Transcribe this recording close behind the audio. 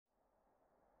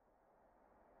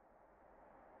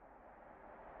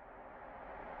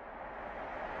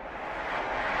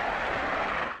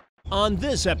On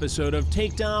this episode of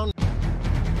Takedown,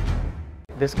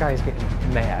 this guy's getting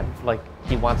mad, like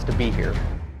he wants to be here.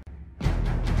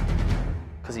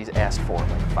 Because he's asked for it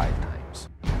like 5 times.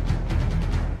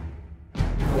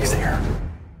 He's here.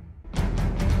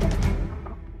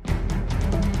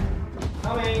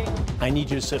 Coming. I need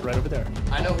you to sit right over there.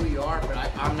 I know who you are, but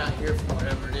I'm not here for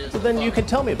whatever it is. Well, then you can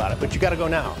tell me about it, but you gotta go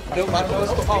now. Nope, I don't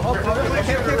know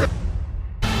what's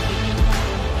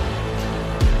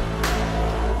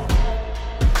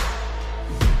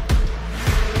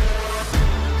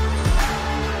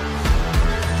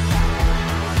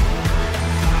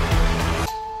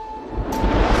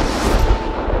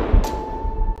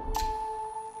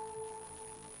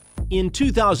In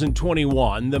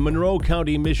 2021, the Monroe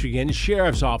County, Michigan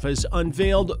Sheriff's Office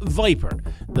unveiled Viper,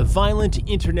 the Violent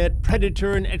Internet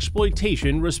Predator and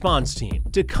Exploitation Response Team,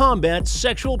 to combat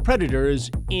sexual predators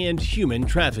and human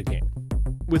trafficking.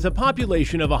 With a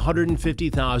population of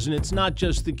 150,000, it's not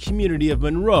just the community of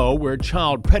Monroe where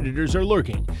child predators are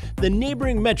lurking. The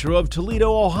neighboring metro of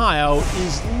Toledo, Ohio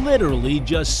is literally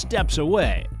just steps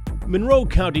away. Monroe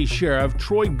County Sheriff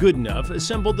Troy Goodenough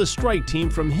assembled the strike team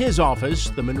from his office,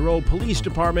 the Monroe Police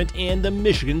Department, and the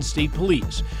Michigan State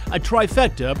Police, a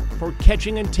trifecta for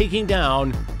catching and taking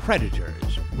down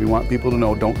predators. We want people to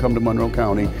know, don't come to Monroe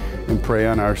County and prey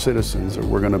on our citizens, or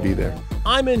we're going to be there.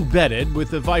 I'm embedded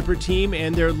with the Viper team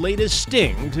and their latest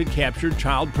sting to capture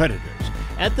child predators.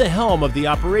 At the helm of the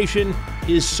operation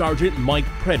is Sergeant Mike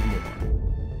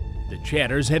Predmore. The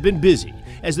chatters have been busy,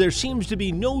 as there seems to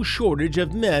be no shortage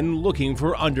of men looking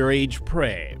for underage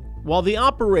prey. While the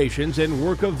operations and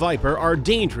work of Viper are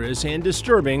dangerous and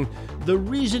disturbing, the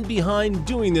reason behind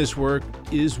doing this work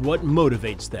is what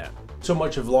motivates them. So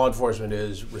much of law enforcement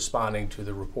is responding to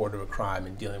the report of a crime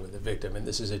and dealing with the victim, and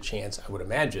this is a chance, I would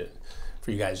imagine, for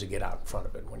you guys to get out in front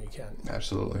of it when you can.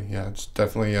 Absolutely, yeah. It's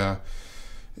definitely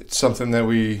it's something that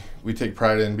we take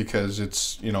pride in because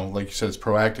it's, you know, like you said, it's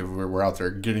proactive. We're out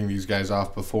there getting these guys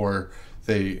off before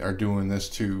they are doing this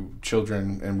to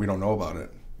children and we don't know about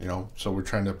it, you know. So we're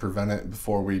trying to prevent it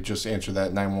before we just answer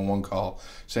that 911 call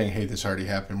saying, hey, this already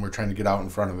happened. We're trying to get out in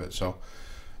front of it. So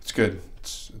it's good.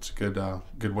 It's a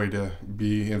good way to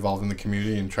be involved in the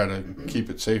community and try to keep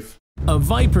it safe. A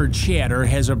Viper chatter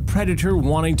has a predator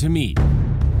wanting to meet.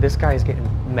 This guy's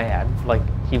getting mad, like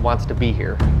he wants to be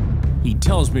here. He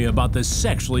tells me about the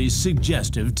sexually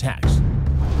suggestive text.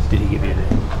 Did he give you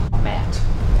the Matt?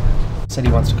 Said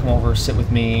he wants to come over, sit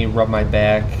with me, rub my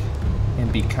back,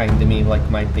 and be kind to me like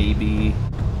my baby.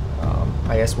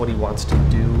 I asked what he wants to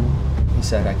do. He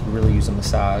said I could really use a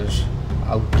massage.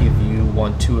 I'll give you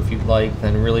 1, 2 if you'd like,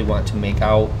 then really want to make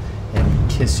out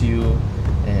and kiss you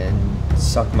and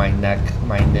suck my neck,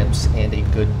 my nips, and a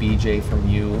good BJ from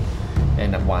you,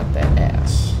 and I want that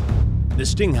ass. The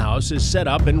sting house is set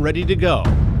up and ready to go.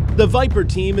 The Viper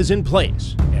team is in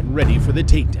place and ready for the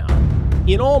takedown.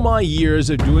 In all my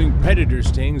years of doing predator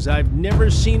stings, I've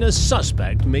never seen a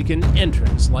suspect make an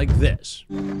entrance like this.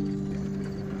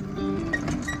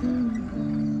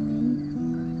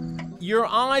 Your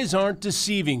eyes aren't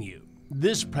deceiving you.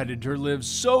 This predator lives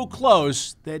so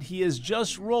close that he has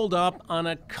just rolled up on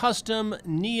a custom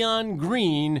neon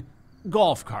green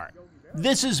golf cart.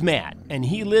 This is Matt, and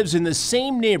he lives in the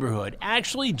same neighborhood,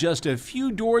 actually just a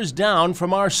few doors down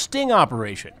from our sting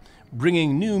operation,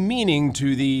 bringing new meaning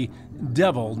to the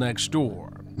devil next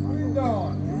door.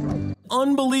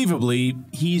 Unbelievably,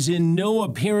 he's in no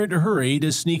apparent hurry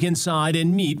to sneak inside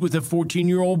and meet with a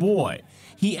 14-year-old boy.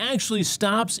 He actually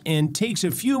stops and takes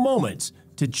a few moments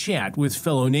to chat with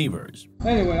fellow neighbors.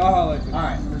 Anyway, I'll holler at you. All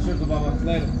right, for sure, Bubba.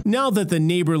 Later. Now that the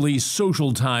neighborly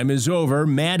social time is over,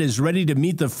 Matt is ready to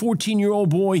meet the 14-year-old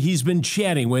boy he's been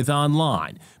chatting with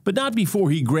online, but not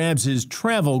before he grabs his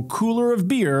travel cooler of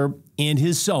beer and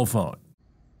his cell phone.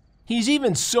 He's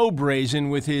even so brazen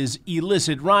with his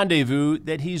illicit rendezvous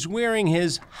that he's wearing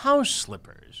his house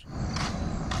slippers.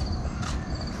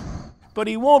 But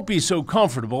he won't be so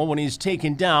comfortable when he's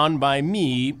taken down by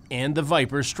me and the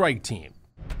Viper strike team.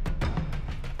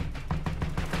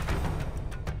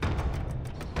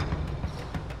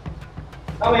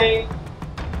 Coming.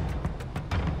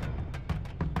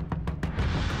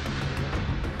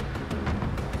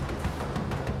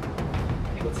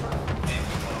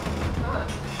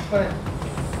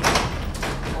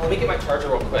 Let me get my charger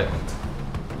real quick.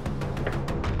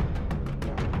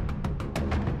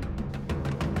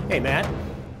 Hey, Matt.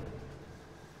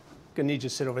 Gonna need you to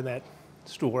sit over that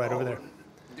stool right over there.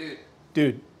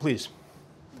 Dude, please.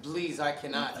 Please, I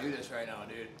cannot do this right now,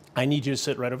 dude. I need you to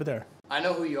sit right over there. I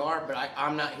know who you are, but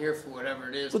I'm not here for whatever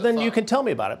it is. Well, then you can tell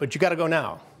me about it, but you gotta go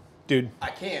now. Dude. I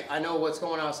can't. I know what's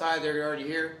going on outside. They're already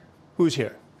here. Who's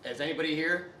here? Is anybody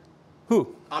here?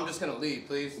 Who? I'm just gonna leave,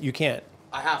 please. You can't.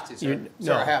 I have to, sir. You-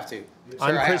 Sir, no. I have to. Sir,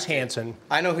 I'm I Chris have to. Hansen.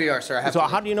 I know who you are, sir. I have So to.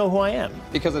 how do you know who I am?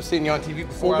 Because I've seen you on TV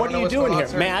before. Well, I what don't are know you what's doing going here?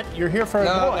 on, sir. Matt, you're here for a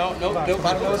boy. No, I don't know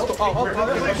what's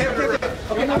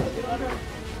going on. Okay.